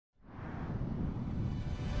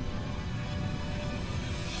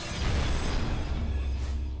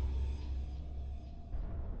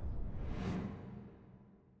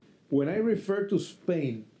When I refer to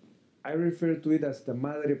Spain, I refer to it as the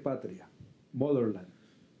madre patria, motherland.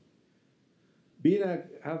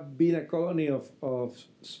 Have been a colony of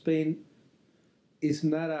Spain is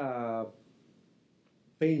not a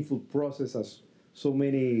painful process as so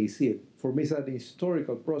many see it. For me, it's an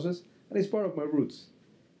historical process, and it's part of my roots.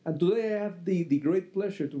 And today I have the great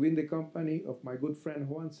pleasure to be in the company of my good friend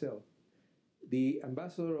Juan, the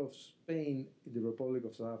ambassador of Spain in the Republic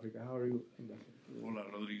of South Africa. How are you, Ambassador? Hola,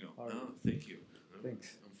 Rodrigo. Thank you.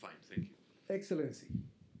 Thanks. I'm fine, thank you. Excellency,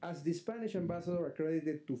 as the Spanish ambassador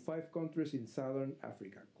accredited to 5 countries in Southern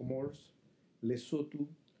Africa, Comoros, Lesotho,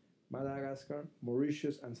 Madagascar,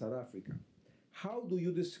 Mauritius, and South Africa, how do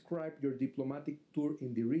you describe your diplomatic tour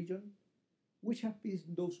in the region? Which have been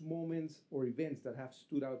those moments or events that have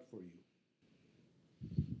stood out for you?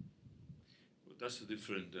 Well, that's a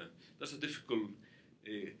difficult,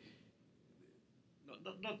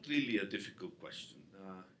 not really a difficult question.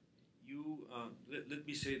 Let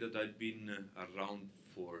me say that I've been around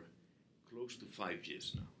for close to 5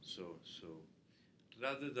 years now. So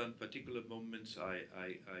rather than particular moments, I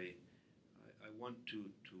want to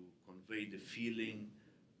convey the feeling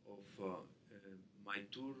of my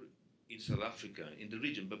tour in South Africa, in the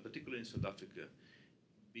region, but particularly in South Africa,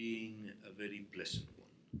 being a very pleasant one.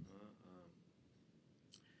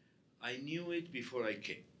 I knew it before I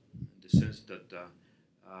came, in the sense that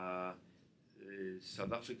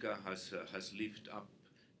South Africa has lived up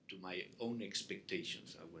to my own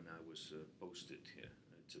expectations when I was posted here.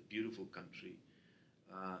 It's a beautiful country,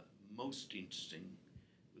 most interesting,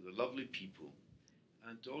 with lovely people,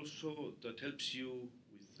 and also that helps you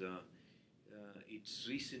with its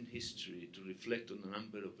recent history to reflect on a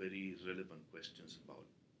number of very relevant questions about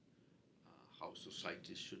how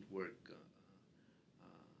societies should work,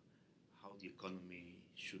 how the economy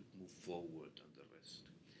should move forward, and the rest.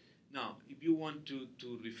 Now, if you want to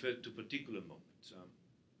refer to particular moments,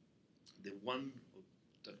 the one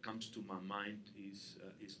that comes to my mind is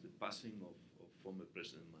the passing of former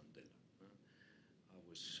President Mandela. I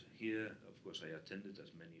was here, of course I attended,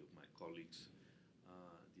 as many of my colleagues,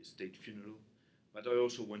 the state funeral, but I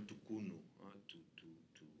also went to Kunu to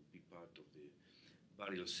be part of the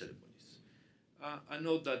burial ceremonies. I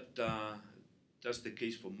know that that's the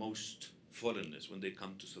case for most foreigners. When they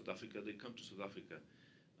come to South Africa, they come to South Africa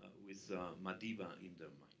with Madiba in their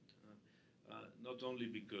mind. Not only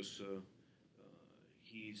because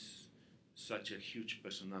he's such a huge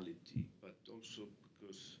personality, but also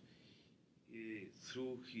because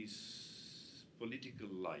through his political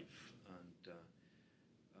life and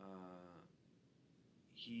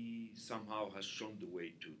he somehow has shown the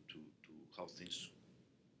way to how things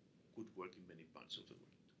could work in many parts of the world.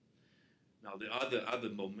 Now, the other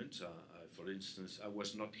moments, for instance, I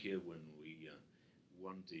was not here when we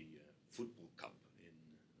won the football cup in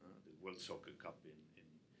the World Soccer Cup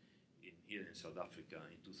here in South Africa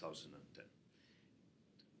in 2010,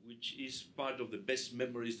 which is part of the best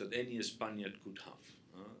memories that any Spaniard could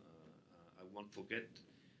have. I won't forget,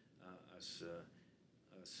 as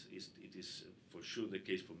it is for sure the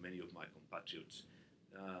case for many of my compatriots,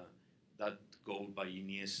 that goal by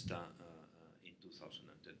Iniesta in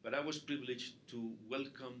 2010. But I was privileged to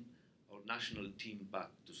welcome our national team back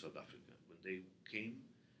to South Africa. When they came,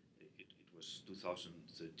 it was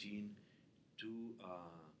 2013,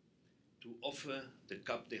 to offer the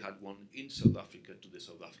cup they had won in South Africa to the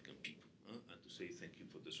South African people, and to say thank you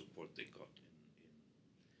for the support they got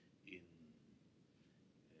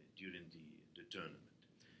during the tournament.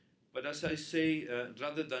 But as I say,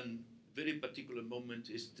 rather than very particular moment,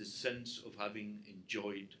 is the sense of having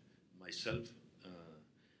enjoyed myself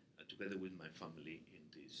together with my family in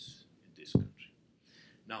this country.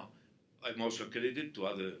 Now, I'm also accredited to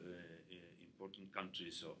other important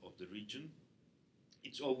countries of the region.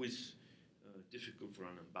 It's always difficult for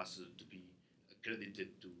an ambassador to be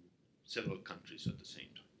accredited to several countries at the same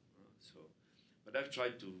time. But I've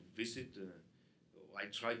tried to visit. I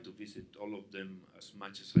try to visit all of them as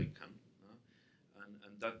much as I can,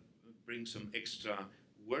 and that brings some extra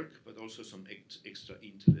work, but also some extra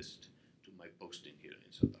interest to my posting here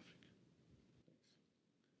in South Africa.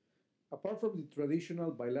 Apart from the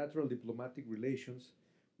traditional bilateral diplomatic relations,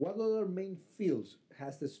 what other main fields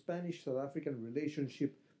has the Spanish-South African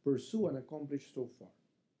relationship pursued and accomplished so far?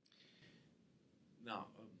 Now,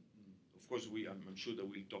 of course, I'm sure that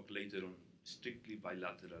we'll talk later on strictly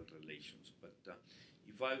bilateral relations, but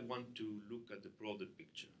if I want to look at the broader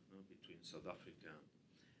picture between South Africa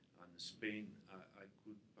and Spain, I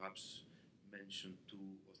could perhaps mention 2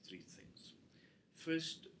 or 3 things.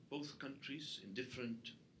 First, both countries, in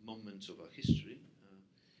different moments of our history,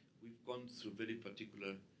 we've gone through very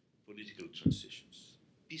particular political transitions.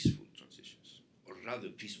 peaceful transitions, or rather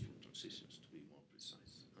peaceful transitions to be more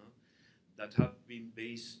precise, that have been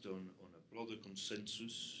based on a broader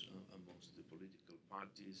consensus amongst the political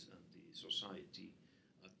parties and the society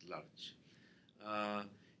at large.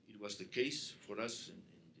 It was the case for us in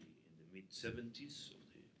the mid-70s of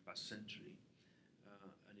the past century,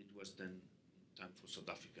 and it was then time for South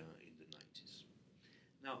Africa in the 90s.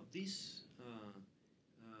 Now, these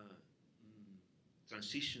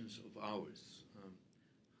transitions of ours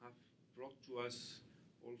have brought to us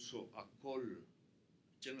also a call,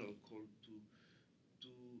 general call to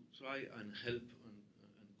try and help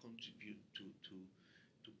and contribute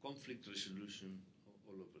to conflict resolution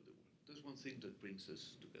all over the world. That's one thing that brings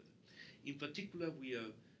us together. In particular,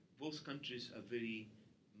 both countries are very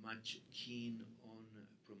much keen on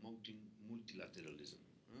promoting multilateralism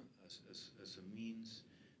as a means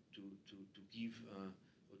to give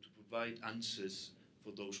or to provide answers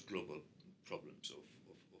for those global problems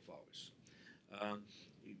of ours.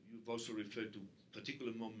 You've also referred to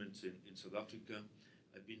particular moments in South Africa.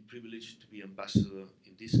 I've been privileged to be ambassador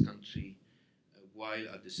in this country while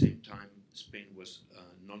at the same time Spain was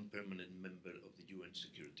a non-permanent member of the UN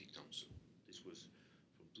Security Council. This was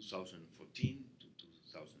from 2014 to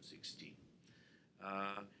 2016.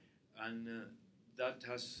 And that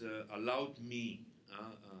has allowed me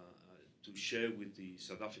to share with the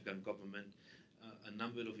South African government a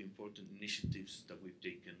number of important initiatives that we've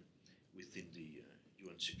taken within the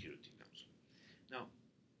UN Security Council. Now,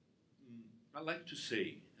 I'd like to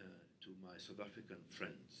say to my South African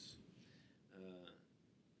friends,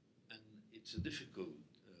 and it's a difficult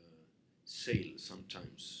sail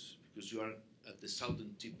sometimes because you are at the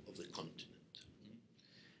southern tip of the continent.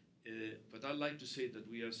 But I'd like to say that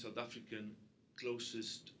we are South African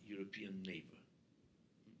closest European neighbor.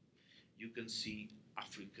 You can see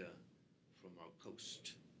Africa from our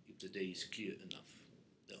coast if the day is clear enough.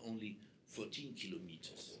 There are only 14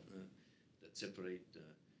 kilometers that separate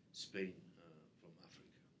Spain from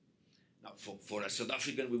Africa. Now, for a South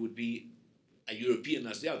African, we would be a European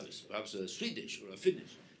as the others, perhaps a Swedish or a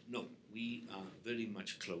Finnish. No, we are very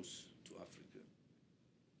much close to Africa.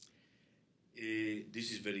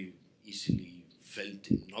 This is very easily felt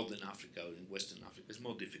in Northern Africa or in Western Africa. It's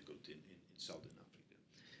more difficult in Southern Africa.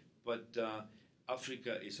 But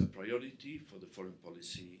Africa is a priority for the foreign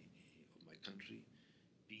policy of my country,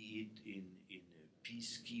 be it in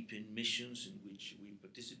peacekeeping missions in which we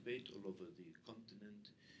participate all over the continent,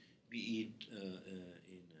 be it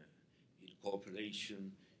in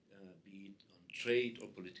cooperation, be it on trade or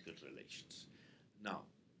political relations. Now,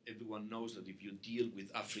 everyone knows that if you deal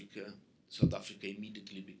with Africa, South Africa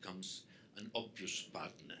immediately becomes an obvious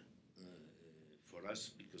partner for us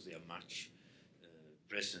because they are much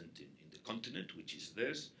present in the continent, which is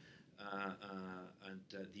theirs, and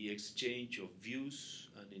the exchange of views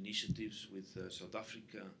and initiatives with South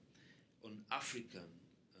Africa on African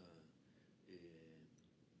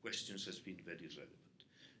questions has been very relevant.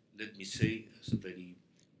 Let me say, as a very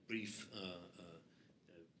brief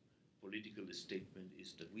political statement,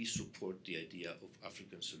 is that we support the idea of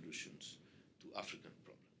African solutions to African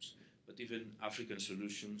problems. But even African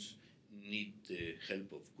solutions need the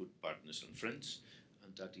help of good partners and friends,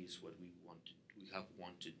 and that is what we have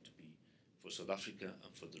wanted to be for South Africa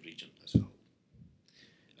and for the region as a whole.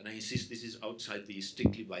 And I insist this is outside the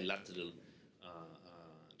strictly bilateral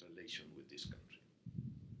relation with this country.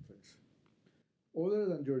 Thanks. Other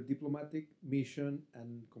than your diplomatic mission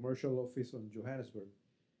and commercial office on Johannesburg,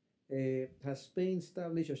 has Spain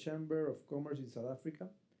established a chamber of commerce in South Africa?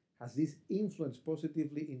 Has this influenced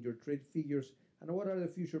positively in your trade figures, and what are the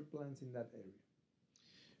future plans in that area?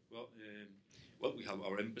 Well, we have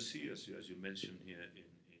our embassy, as you mentioned here in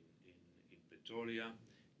Pretoria,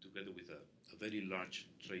 together with a very large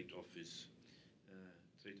trade office,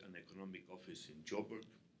 trade and economic office in Joburg.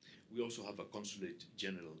 We also have a consulate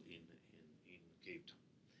general in Cape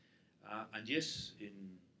Town. And yes,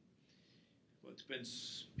 well, it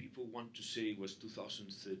depends. People want to say it was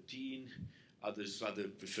 2013. Others rather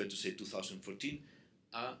prefer to say 2014.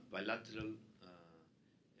 A bilateral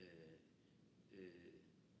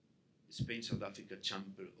Spain-South Africa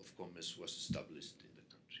Chamber of Commerce was established in the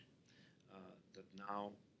country. That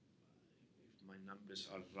now, if my numbers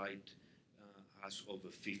are right, has over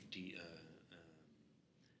 50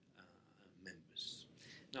 members.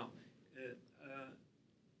 Now,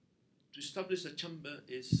 to establish a chamber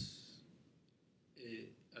is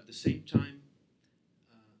at the same time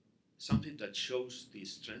something that shows the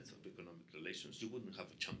strength of economic relations. You wouldn't have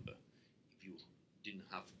a chamber if you didn't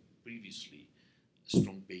have previously a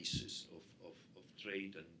strong basis of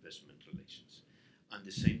trade and investment relations. And at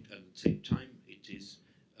the same time, it is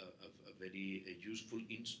a very useful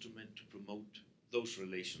instrument to promote those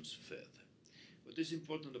relations further. What is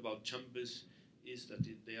important about chambers is that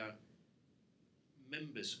they are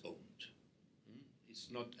members owned. It's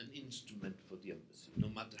not an instrument for the embassy, no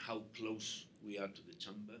matter how close we are to the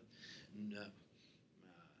chamber.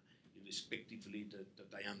 Irrespectively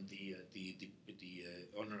that I am the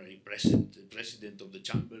honorary president of the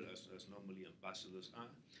chamber, as normally ambassadors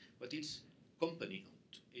are, but it's company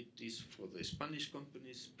owned. It is for the Spanish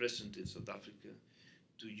companies present in South Africa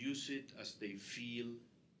to use it as they feel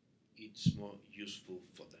it's more useful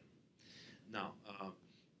for them. Now,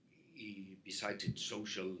 besides its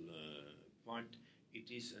social part, it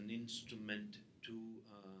is an instrument to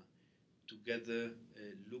together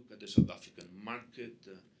look at the South African market,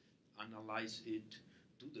 analyze it,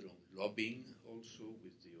 do their own lobbying also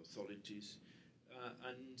with the authorities,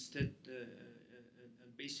 and instead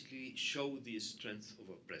and basically show the strength of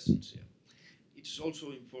our presence here. It's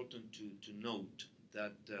also important to note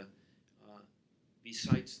that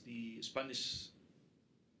besides the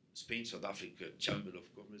Spain-South Africa Chamber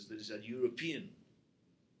of Commerce, there is a European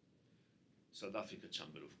South Africa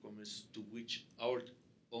Chamber of Commerce to which our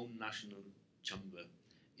own national chamber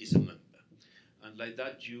is a member. And like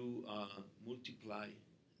that, you multiply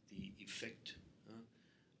the effect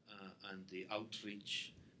and the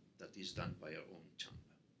outreach that is done by our own chamber.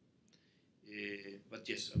 But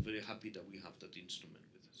yes, I'm very happy that we have that instrument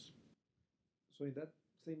with us. So in that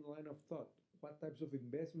same line of thought, what types of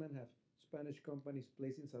investment have Spanish companies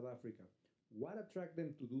placed in South Africa? What attracted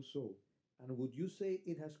them to do so? And would you say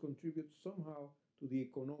it has contributed somehow to the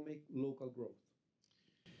economic local growth?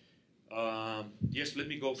 Yes, let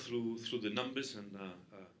me go through the numbers, and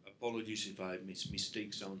apologies if I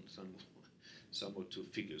mistake some or two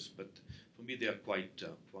figures, but for me they are quite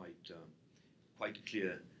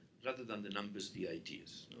clear. Rather than the numbers, the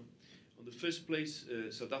ideas. No? On the first place,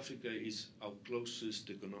 South Africa is our closest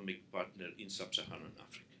economic partner in sub-Saharan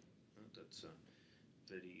Africa. That's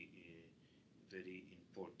very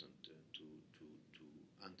important to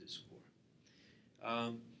underscore.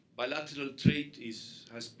 Bilateral trade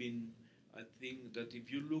has been, I think that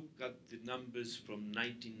if you look at the numbers from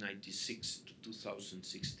 1996 to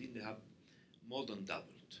 2016, they have more than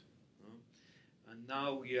doubled. And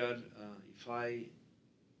now we are,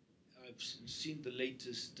 I've seen the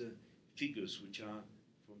latest figures, which are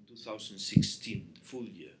from 2016, full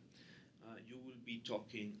year. You will be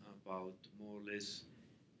talking about more or less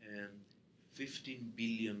 15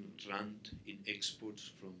 billion rand in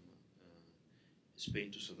exports from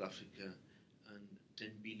Spain to South Africa and 10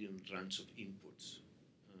 billion rands of imports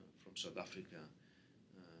from South Africa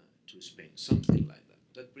to Spain, something like that.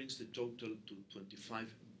 That brings the total to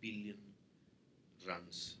 25 billion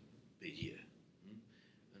rands per year.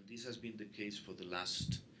 And this has been the case for the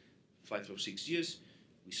last 5 or 6 years.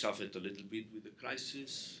 We suffered a little bit with the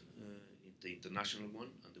crisis, the international one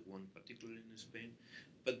and the one particularly in Spain,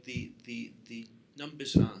 but the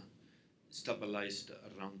numbers are stabilized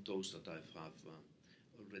around those that I have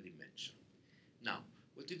already mentioned. Now,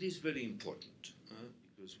 what it is very important,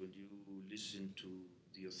 because when you listen to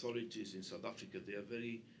the authorities in South Africa, they are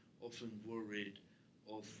very often worried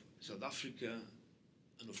of South Africa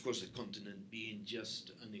and of course the continent being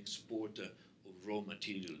just an exporter of raw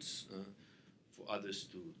materials for others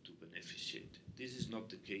to beneficiate. This is not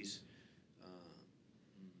the case,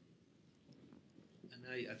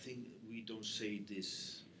 and I think we don't say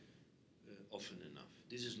this often enough.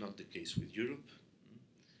 This is not the case with Europe,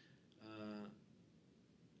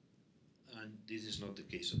 and this is not the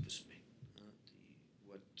case of Spain.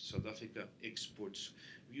 What South Africa exports,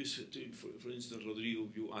 you said, for instance, Rodrigo,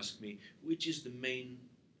 you asked me, which is the main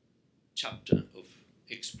chapter of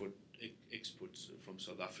exports from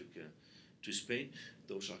South Africa to Spain?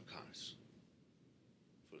 Those are cars,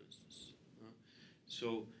 for instance.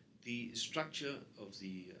 So the structure of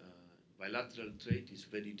the bilateral trade is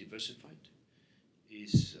very diversified,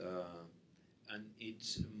 and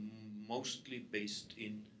it's mostly based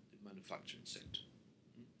in the manufacturing sector.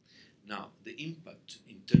 Now, the impact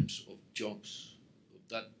in terms of jobs of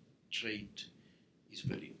that trade is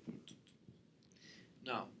very important.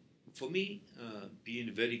 Now, for me,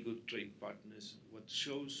 being very good trade partners,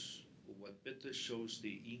 what better shows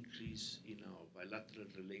the increase in our bilateral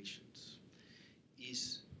relations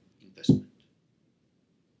is investment.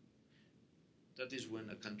 That is when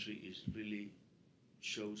a country is really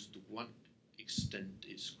shows to what extent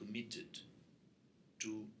it's committed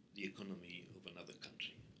to the economy of another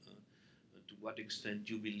country, to what extent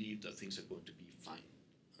you believe that things are going to be fine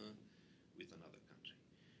with another country.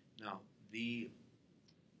 Now, the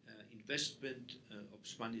investment of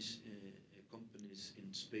Spanish companies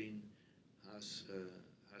in Spain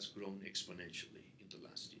has grown exponentially in the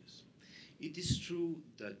last years. It is true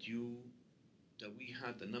that we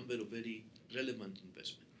had a number of very relevant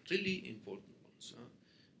investments, really important ones.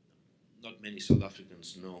 Not many South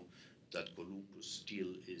Africans know that Columbus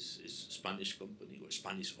Steel is a Spanish company or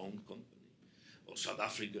Spanish-owned company, or South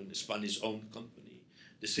African Spanish-owned company.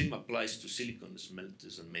 The same applies to silicon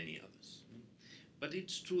smelters and many others. But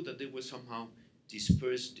it's true that they were somehow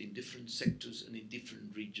dispersed in different sectors and in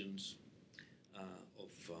different regions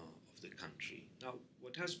of the country. Now,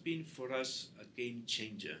 what has been for us a game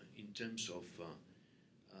changer in terms of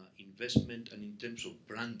investment and in terms of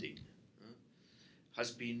branding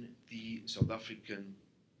has been the South African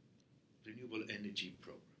Renewable Energy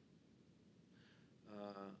Program,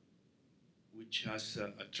 which has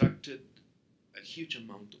attracted a huge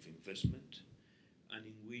amount of investment and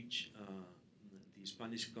in which the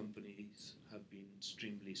Spanish companies have been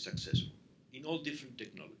extremely successful in all different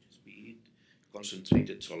technologies, be it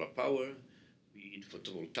concentrated solar power, be it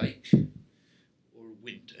photovoltaic or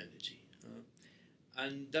wind energy.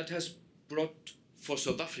 And that has brought for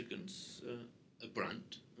South Africans a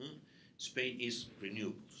brand. Spain is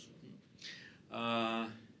renewables.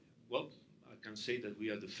 Well, I can say that we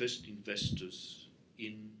are the first investors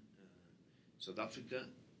in South Africa,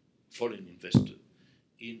 foreign investor,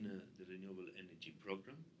 in the renewable energy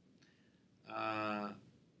program.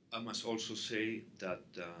 I must also say that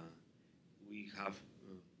we have,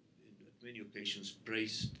 at many occasions,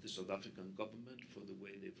 praised the South African government for the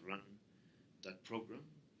way they've run that program.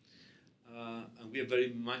 And we are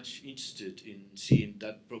very much interested in seeing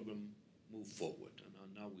that program move forward.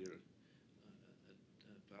 And now we're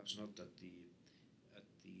perhaps not at the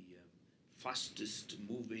fastest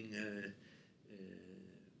moving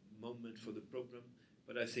moment for the program,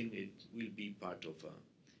 but I think it will be part of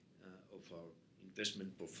our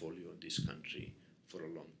investment portfolio in this country for a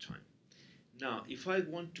long time. Now, if I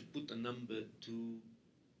want to put a number to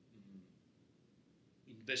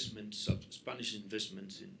investments, Spanish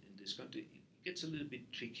investments in this country, it gets a little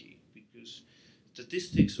bit tricky because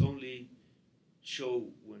statistics only show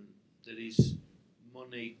when there is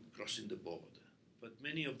money crossing the border. But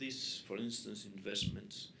many of these, for instance,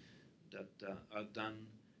 investments that are done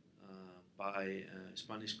by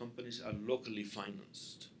Spanish companies are locally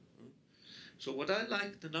financed. So what I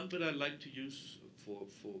like, the number I like to use for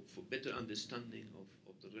better understanding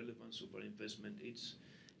of the relevance of our investment is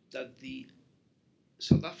that the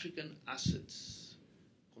South African assets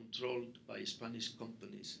controlled by Spanish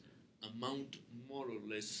companies amount more or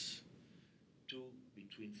less to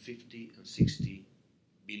between 50 and 60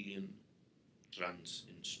 billion rands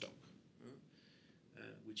in stock,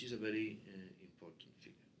 which is a very important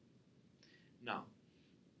figure. Now,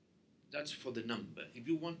 that's for the number. If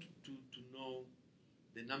you want to know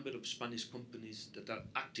the number of Spanish companies that are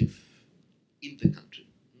active in the country,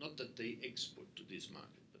 not that they export to this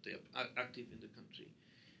market, but they are active in the country,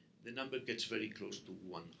 the number gets very close to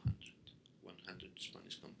 100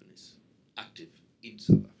 Spanish companies active in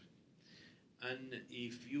South Africa. And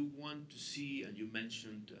if you want to see, and you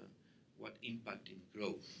mentioned what impact in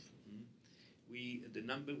growth, the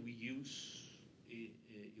number we use, if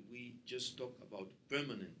we just talk about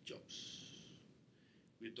permanent jobs,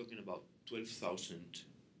 we're talking about 12,000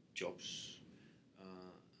 jobs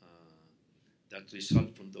that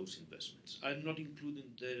result from those investments. I'm not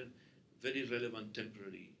including the very relevant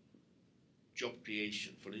temporary job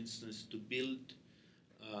creation. For instance, to build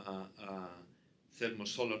a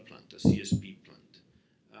thermosolar plant, a CSP plant,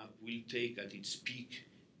 will take at its peak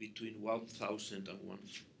between 1,000 and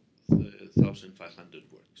 1,500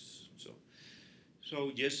 works.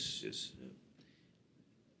 So yes.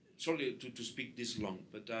 Sorry to speak this long,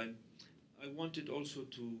 but I wanted also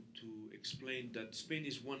to explain that Spain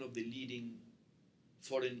is one of the leading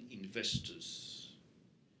foreign investors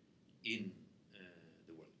in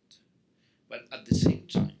the world. But at the same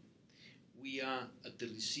time, we are at the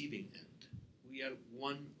receiving end. We are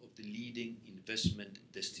one of the leading investment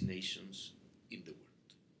destinations in the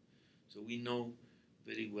world. So we know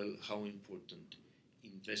very well how important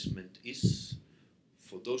investment is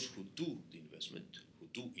for those who do the investment, who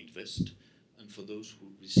do invest, and for those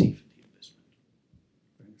who receive the investment.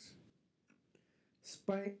 Thanks.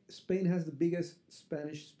 Spain has the biggest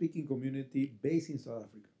Spanish-speaking community based in South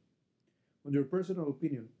Africa. On your personal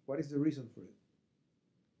opinion, what is the reason for it?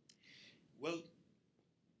 Well,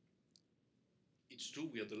 it's true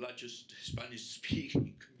we are the largest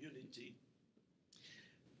Spanish-speaking community,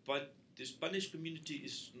 but the Spanish community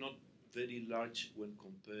is not very large when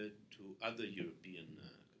compared to other European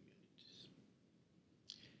communities.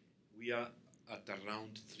 We are at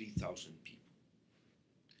around 3,000 people.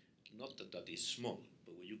 Not that that is small,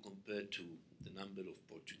 but when you compare to the number of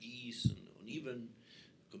Portuguese and even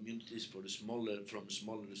communities from smaller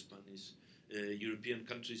Spanish European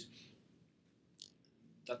countries,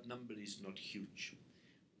 that number is not huge.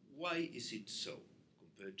 Why is it so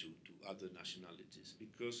compared to other nationalities?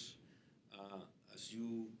 Because, as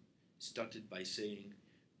you started by saying,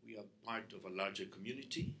 we are part of a larger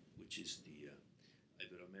community, which is the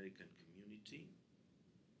Ibero-American community.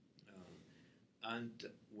 And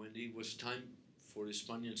when it was time for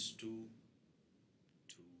Spaniards to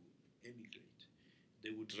emigrate, they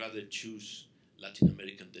would rather choose Latin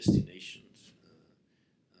American destinations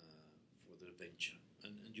for their venture.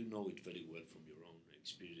 And you know it very well from your own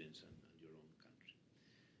experience and your own country.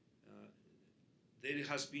 There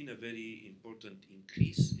has been a very important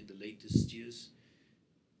increase in the latest years,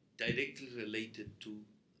 directly related to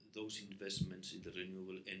those investments in the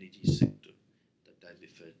renewable energy sector that I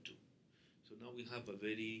referred to. So now we have a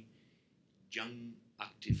very young,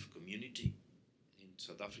 active community in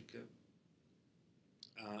South Africa.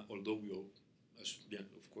 Although we all,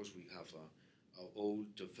 of course, we have our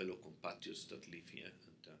old fellow compatriots that live here,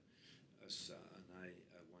 and I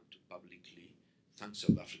want to publicly thank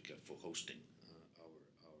South Africa for hosting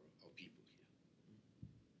our people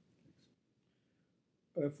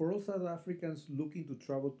here. For all South Africans looking to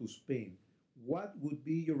travel to Spain, what would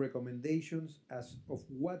be your recommendations as of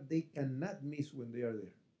what they cannot miss when they are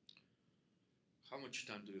there? How much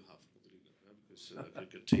time do you have, Rodrigo? Because if you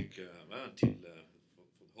could take until for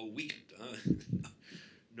the whole weekend.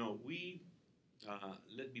 No, we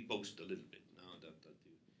let me boast a little bit now that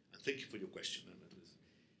you, and thank you for your question.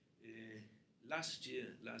 Last year,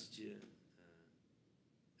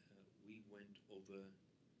 we went over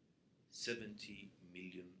 70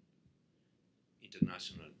 million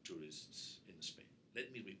international tourists in Spain.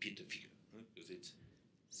 Let me repeat the figure, because it's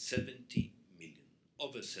 70 million,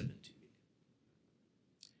 over 70 million.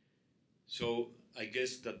 So I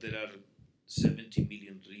guess that there are 70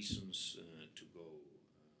 million reasons to go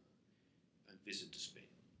and visit Spain.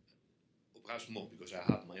 Or perhaps more, because I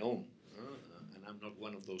have my own, and I'm not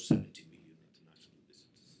one of those 70 million international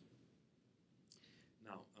visitors.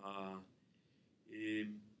 Now,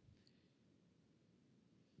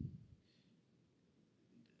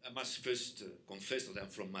 I must first confess that I'm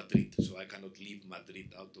from Madrid, so I cannot leave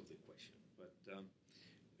Madrid out of the question. But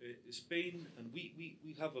Spain, and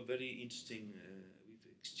we have a very interesting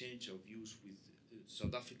exchange of views with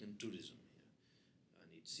South African tourism here,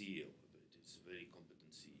 and its CEO, it's a very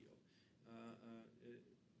competent CEO.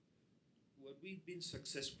 What we've been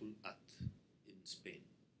successful at in Spain,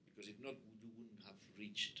 because if not, we wouldn't have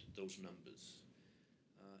reached those numbers,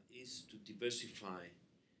 is to diversify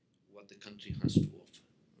what the country has to offer.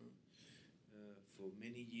 For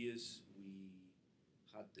many years, we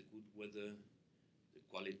had the good weather, the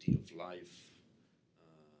quality of life,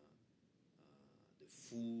 the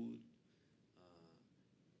food,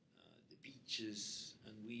 the beaches,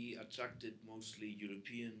 and we attracted mostly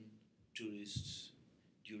European tourists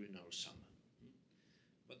during our summer.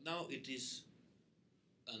 But now it is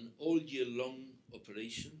an all-year-long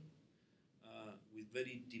operation with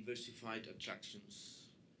very diversified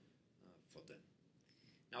attractions for them.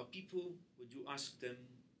 Now, people, when you ask them,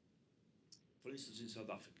 for instance, in South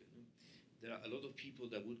Africa, there are a lot of people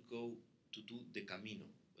that would go to do the Camino,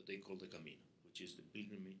 what they call the Camino, which is the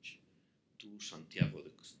pilgrimage to Santiago,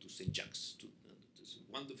 to St. Jacques. It's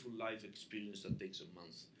a wonderful life experience that takes a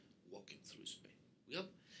month walking through Spain.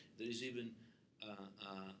 There is even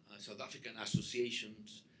a South African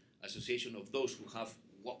association of those who have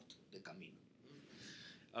walked the Camino.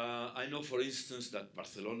 I know, for instance, that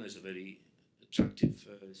Barcelona is a very attractive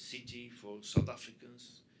city for South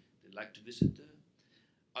Africans. They like to visit there.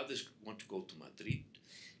 Others want to go to Madrid.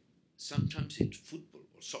 Sometimes it's football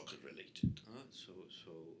or soccer related.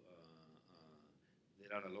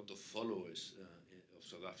 There are a lot of followers of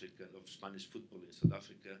South Africa, of Spanish football in South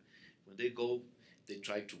Africa. When they go, they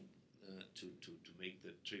try to make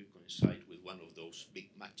the trip coincide with one of those big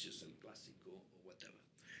matches, El Clásico or whatever.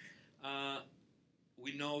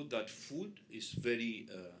 We know that food is very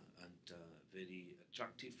very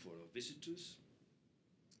attractive for our visitors.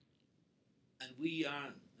 And we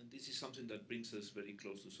are, and this is something that brings us very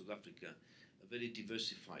close to South Africa, a very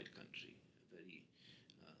diversified country. There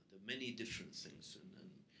are many different things and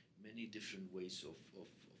many different ways of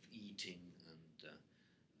eating and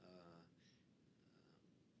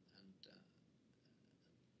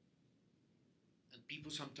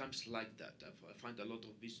people sometimes like that. I find a lot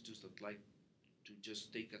of visitors that like to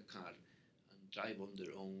just take a car and drive on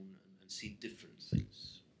their own and see different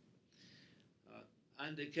things.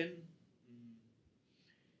 And they can,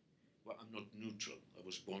 well, I'm not neutral. I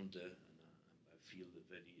was born there and feel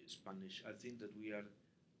very Spanish. I think that we are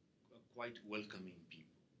quite welcoming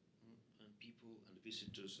people, and people and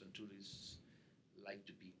visitors and tourists like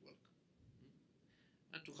to be welcome,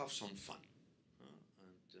 and to have some fun.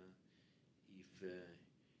 And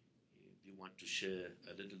if you want to share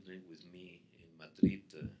a little drink with me in Madrid,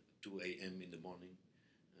 2 a.m. in the morning,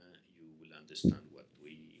 you will understand what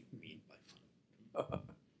we mean by fun.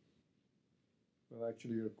 Well,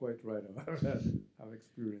 actually, you're quite right about that. I've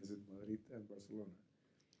experienced in Madrid and Barcelona.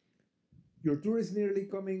 Your tour is nearly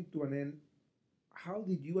coming to an end. How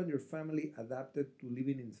did you and your family adapted to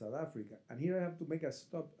living in South Africa? And here I have to make a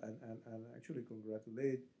stop and actually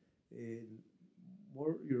congratulate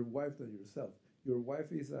more your wife than yourself. Your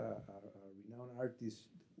wife is a renowned artist,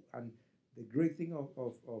 and the great thing of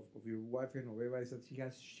your wife Genoveva is that she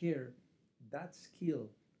has shared that skill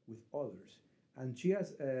with others, and she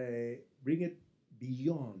has bring it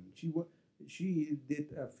beyond. She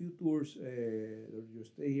did a few tours during your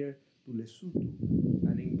stay here to Lesotho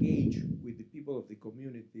and engage with the people of the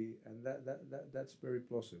community, and that's very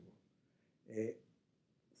plausible. Uh,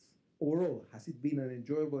 Overall, has it been an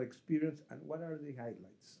enjoyable experience, and what are the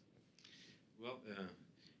highlights? Well,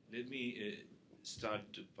 let me start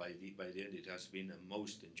by the end. It has been a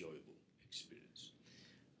most enjoyable experience.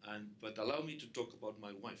 But allow me to talk about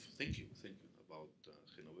my wife. Thank you, about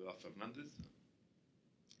Genoveva Fernandez,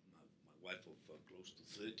 my wife of close to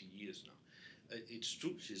 30 years now. It's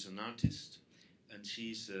true, she's an artist, and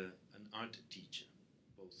she's an art teacher,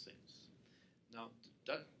 both things. Now,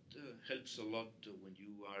 that helps a lot when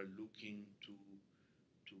you are looking to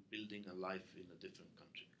building a life in a different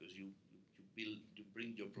country, because you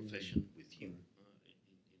bring your profession with you.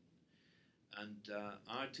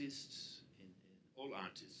 Artists, all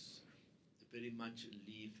artists, very much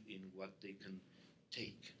live in what they can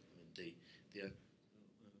take. I mean, they are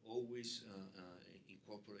always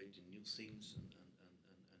incorporating new things and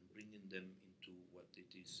bringing them into what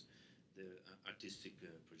it is, the artistic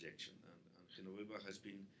projection. And Genoveva has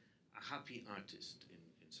been a happy artist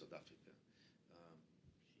in South Africa.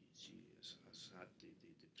 She has had the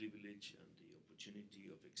privilege and the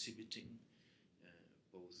opportunity of exhibiting,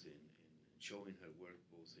 both in showing her work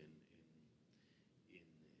both in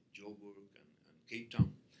Joburg and Cape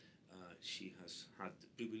Town. She has had the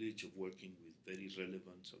privilege of working with very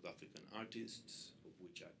relevant South African artists, of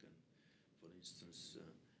which I can, for instance,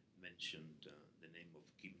 mention the name of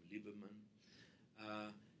Kim Lieberman.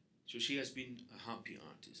 So she has been a happy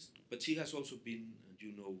artist, but she has also been, and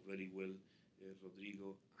you know very well,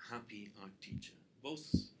 Rodrigo, a happy art teacher, both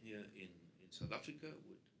here in South Africa,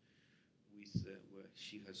 where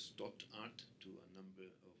she has taught art to a number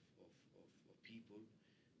of people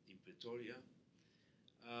in Pretoria.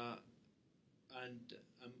 And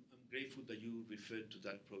I'm grateful that you referred to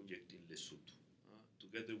that project in Lesotho.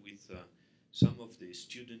 Together with some of the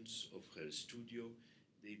students of her studio,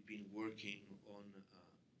 they've been working on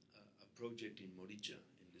a project in Morija,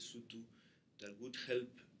 in Lesotho, that would help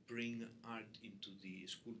bring art into the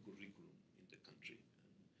school curriculum in the country.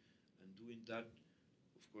 And doing that,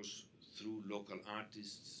 of course, through local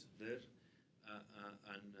artists there,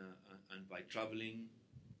 and by traveling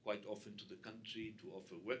quite often to the country to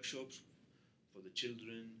offer workshops for the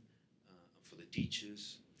children, for the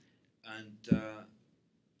teachers, and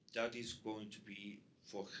that is going to be,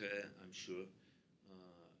 for her, I'm sure,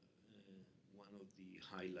 one of the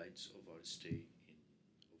highlights of our stay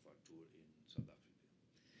of our tour in South Africa.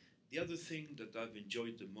 The other thing that I've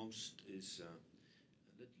enjoyed the most is,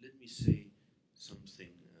 let me say something,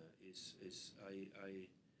 is I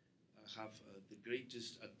have the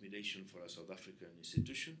greatest admiration for a South African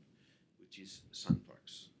institution, which is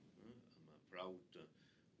SANParks. I'm a proud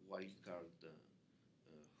wildcard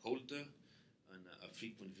holder and a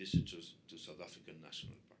frequent visitor to South African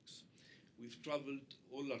national parks. We've traveled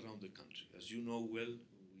all around the country. As you know well,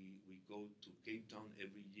 we go to Cape Town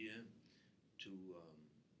every year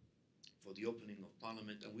for the opening of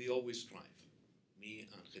Parliament, and we always drive, me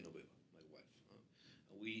and Genoveva, my wife.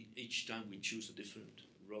 Each time we choose a different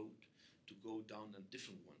road to go down, a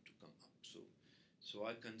different one to come up. So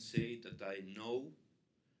I can say that I know,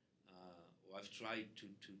 or I've tried to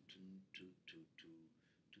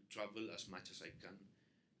travel as much as I can,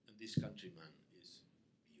 and this countryman is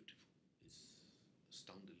beautiful. It's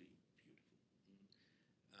astoundingly beautiful.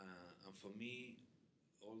 And for me,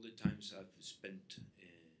 all the times I've spent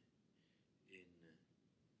in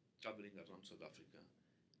traveling around South Africa,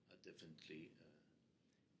 I definitely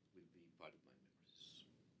will be part of my memories.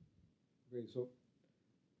 Okay, so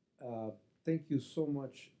thank you so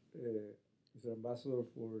much, Mr. Ambassador,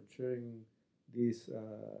 for sharing this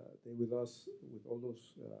day with us, with all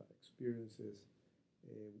those experiences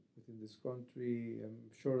within this country. I'm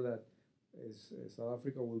sure that South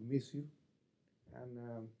Africa will miss you.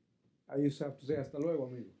 And I just have to say hasta luego,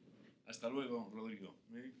 amigo. Hasta luego, Rodrigo.